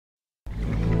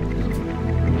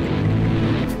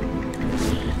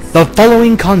The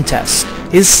following contest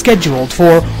is scheduled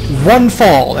for one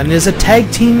fall and is a tag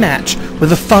team match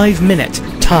with a 5-minute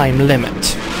time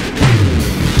limit.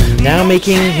 Now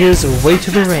making his way to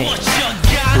the ring,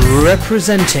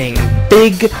 representing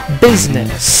Big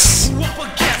Business,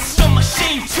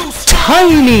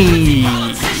 Tiny,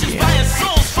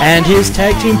 and his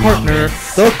tag team partner,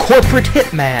 the Corporate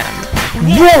Hitman,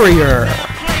 Warrior.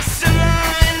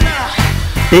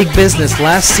 Big Business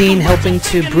last seen helping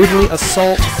to brutally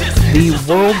assault the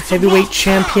World Heavyweight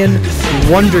Champion,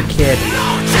 Wonder Kid.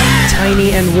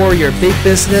 Tiny and Warrior, Big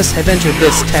Business, have entered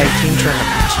this tag team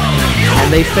tournament,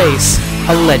 and they face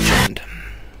a legend.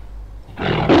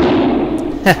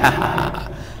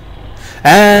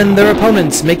 And their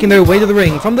opponents making their way to the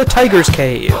ring from the Tiger's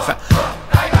Cave,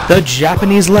 the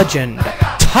Japanese legend,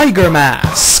 Tiger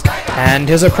Mask, and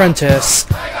his apprentice,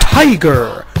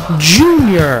 Tiger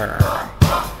Jr.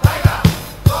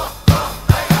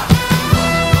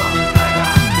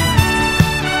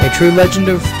 A true legend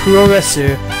of pro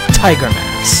wrestling, Tiger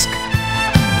Mask.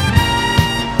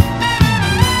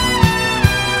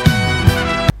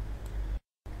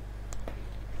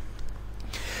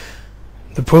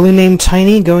 The poorly named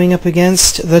Tiny going up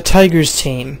against the Tigers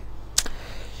team.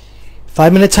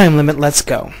 5-minute time limit, let's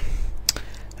go.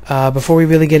 Before we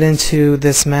really get into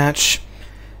this match,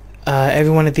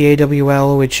 everyone at the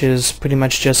AWL, which is pretty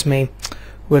much just me,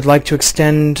 would like to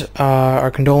extend our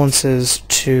condolences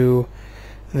to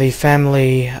the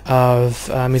family of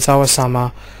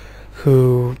Mizawa-sama,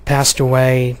 who passed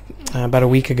away about a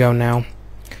week ago now.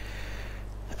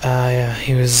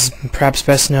 He was perhaps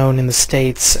best known in the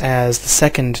States as the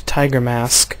second Tiger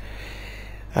Mask,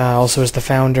 also as the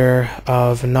founder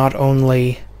of not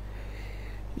only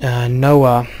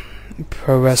Noah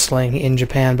Pro Wrestling in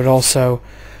Japan, but also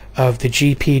of the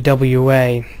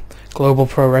GPWA, Global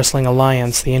Pro Wrestling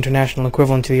Alliance, the international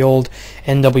equivalent to the old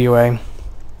NWA.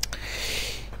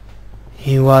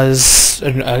 He was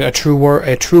a true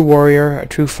warrior, a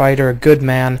true fighter, a good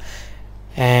man,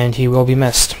 and he will be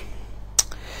missed.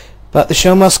 But the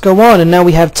show must go on, and now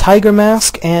we have Tiger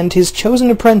Mask and his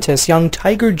chosen apprentice, young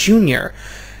Tiger Jr.,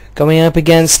 going up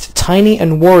against Tiny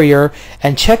and Warrior.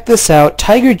 And check this out,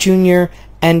 Tiger Jr.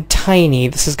 and Tiny.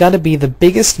 This has got to be the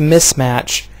biggest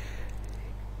mismatch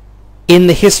in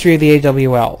the history of the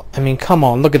AWL. I mean, come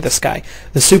on, look at this guy.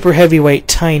 The super heavyweight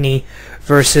Tiny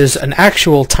versus an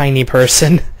actual tiny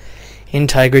person in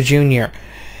Tiger Jr.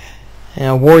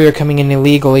 Warrior coming in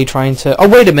illegally, trying to... Oh,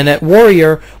 wait a minute.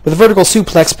 Warrior with a vertical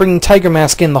suplex, bringing Tiger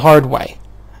Mask in the hard way.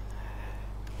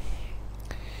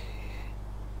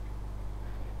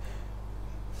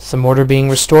 Some order being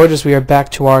restored as we are back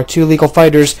to our two legal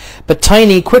fighters, but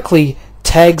Tiny quickly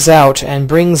tags out and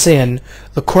brings in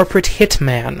the Corporate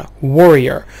Hitman,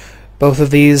 Warrior. Both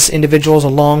of these individuals,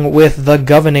 along with the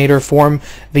Governor, form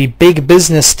the Big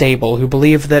Business stable, who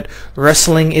believe that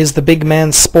wrestling is the big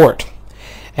man's sport.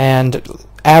 And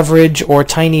average or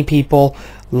tiny people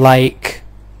like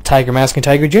Tiger Mask and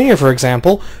Tiger Jr., for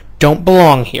example, don't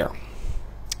belong here.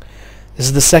 This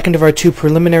is the second of our two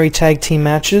preliminary tag team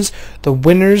matches. The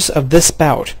winners of this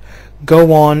bout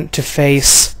go on to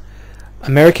face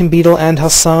American Beetle and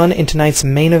Hassan in tonight's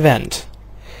main event,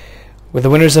 with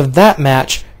the winners of that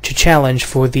match to challenge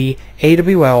for the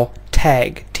AWL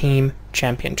Tag Team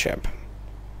Championship.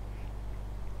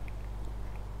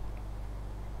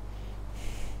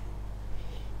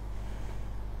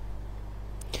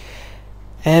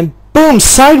 And boom!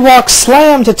 Sidewalk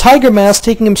slam to Tiger Mask,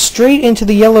 taking him straight into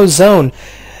the yellow zone.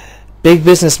 Big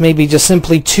Business may be just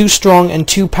simply too strong and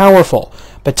too powerful,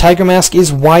 but Tiger Mask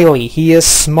is wily. He is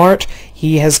smart.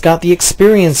 He has got the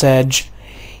experience edge.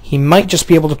 He might just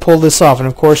be able to pull this off, and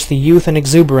of course the youth and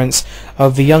exuberance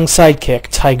of the young sidekick,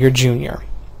 Tiger Jr.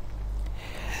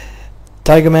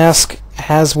 Tiger Mask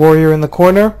has Warrior in the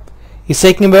corner. He's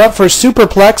taking him up for a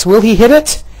superplex. Will he hit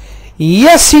it?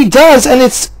 Yes, he does, and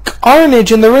it's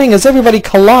carnage in the ring as everybody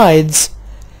collides.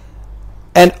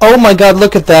 And oh my god,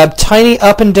 look at that. Tiny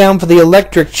up and down for the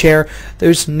electric chair.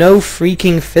 There's no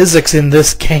freaking physics in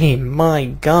this game. My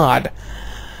god.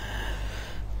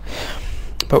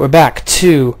 But we're back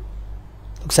to...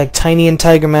 Looks like Tiny and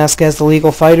Tiger Mask as the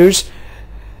legal fighters.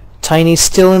 Tiny's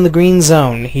still in the green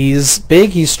zone. He's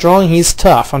big, he's strong, he's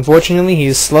tough. Unfortunately,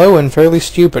 he's slow and fairly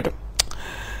stupid.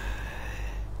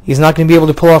 He's not going to be able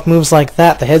to pull off moves like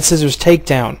that. The head scissors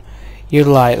takedown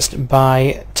utilized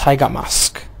by Tiger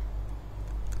Mask.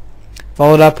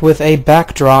 Followed up with a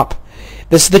backdrop.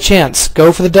 This is the chance.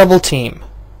 Go for the double team.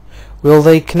 Will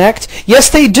they connect? Yes,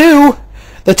 they do!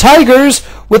 The Tigers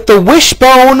with the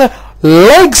wishbone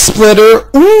leg splitter.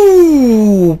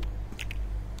 Ooh!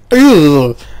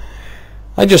 Ew.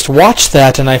 I just watched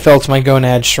that and I felt my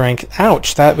gonad shrink.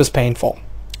 Ouch, that was painful.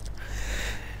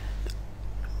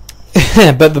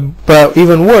 but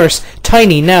even worse,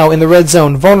 Tiny now in the red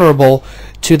zone, vulnerable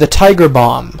to the Tiger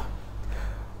Bomb.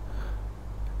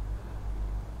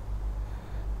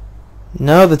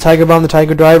 No, the Tiger Bomb, the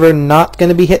Tiger Driver, not going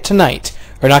to be hit tonight.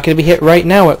 Or not going to be hit right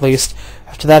now, at least,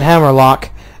 after that hammerlock.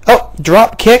 Oh,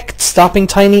 drop kick, stopping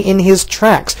Tiny in his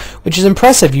tracks, which is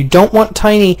impressive. You don't want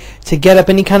Tiny to get up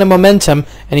any kind of momentum,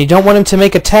 and you don't want him to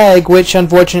make a tag, which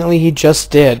unfortunately he just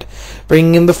did.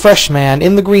 Bringing in the fresh man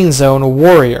in the green zone,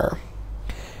 Warrior.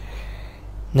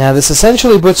 Now this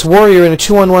essentially puts Warrior in a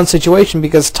 2-on-1 situation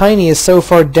because Tiny is so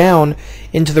far down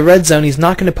into the red zone, he's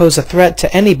not going to pose a threat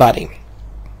to anybody.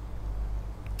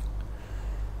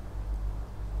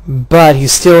 But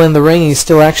he's still in the ring, he's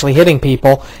still actually hitting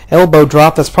people. Elbow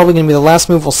drop, that's probably going to be the last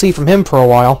move we'll see from him for a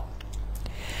while.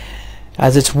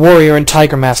 As it's Warrior and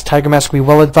Tiger Mask. Tiger Mask will be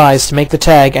well advised to make the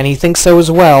tag, and he thinks so as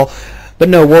well. But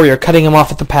no, Warrior cutting him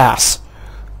off at the pass.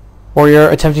 Warrior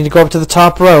attempting to go up to the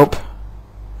top rope.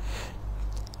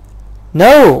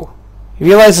 No! He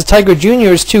realizes Tiger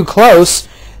Jr. is too close.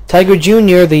 Tiger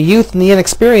Jr., the youth and the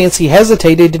inexperience, he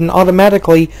hesitated and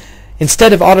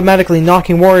instead of automatically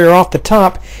knocking Warrior off the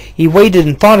top, he waited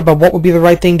and thought about what would be the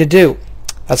right thing to do.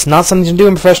 That's not something to do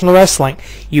in professional wrestling.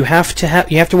 You have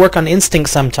to work on instinct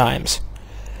sometimes.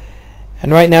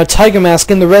 And right now, Tiger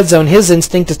Mask in the red zone, his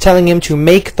instinct is telling him to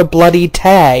make the bloody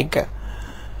tag.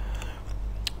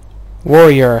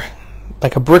 Warrior,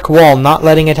 like a brick wall, not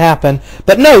letting it happen.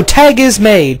 But no, tag is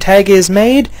made. Tag is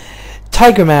made.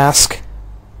 Tiger Mask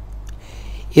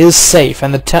is safe,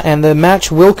 and the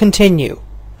match will continue.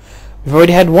 We've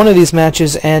already had one of these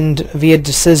matches end via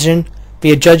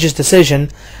judge's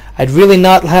decision. I'd really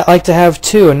not like to have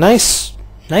two. A nice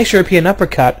European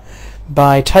uppercut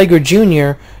by Tiger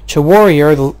Jr. to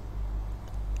Warrior.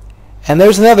 And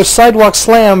there's another sidewalk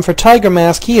slam for Tiger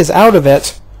Mask. He is out of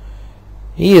it.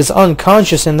 He is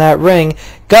unconscious in that ring.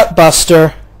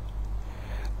 Gutbuster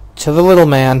to the little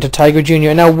man, to Tiger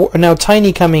Jr. Now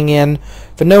Tiny coming in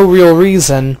for no real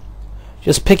reason.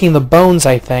 Just picking the bones,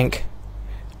 I think.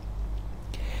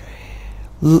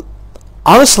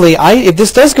 Honestly, if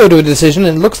this does go to a decision,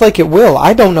 and it looks like it will,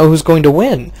 I don't know who's going to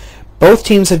win. Both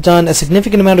teams have done a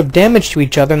significant amount of damage to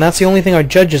each other, and that's the only thing our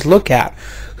judges look at.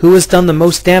 Who has done the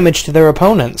most damage to their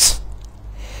opponents?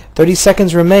 30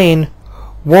 seconds remain.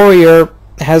 Warrior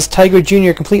has Tiger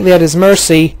Jr. completely at his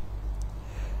mercy.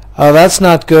 Oh, that's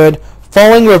not good.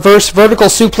 Falling reverse vertical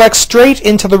suplex straight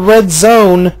into the red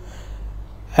zone.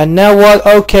 And now what?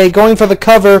 Okay, going for the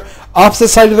cover. Opposite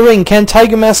side of the ring. Can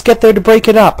Tiger Mask get there to break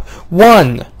it up?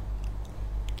 1,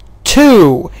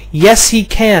 2. Yes, he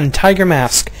can. Tiger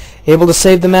Mask able to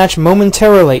save the match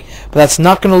momentarily. But that's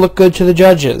not going to look good to the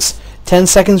judges. 10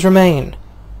 seconds remain.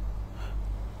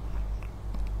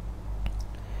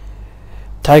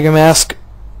 Tiger Mask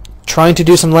trying to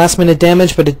do some last-minute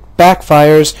damage, but it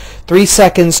backfires. 3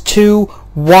 seconds. 2,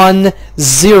 1,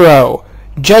 0.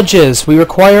 Judges, we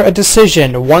require a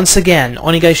decision once again.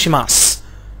 Onegai shimasu.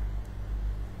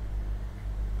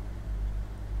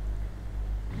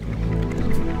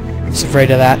 Just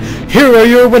afraid of that. Here are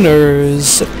your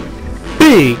winners.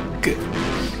 Big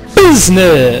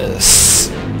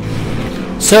Business.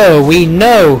 So we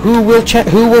know who will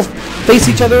face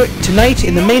each other tonight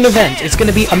in the main event. It's going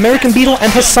to be American Beetle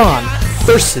and Hassan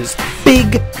versus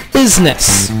Big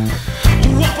Business.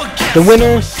 The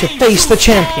winner to face the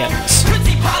champions.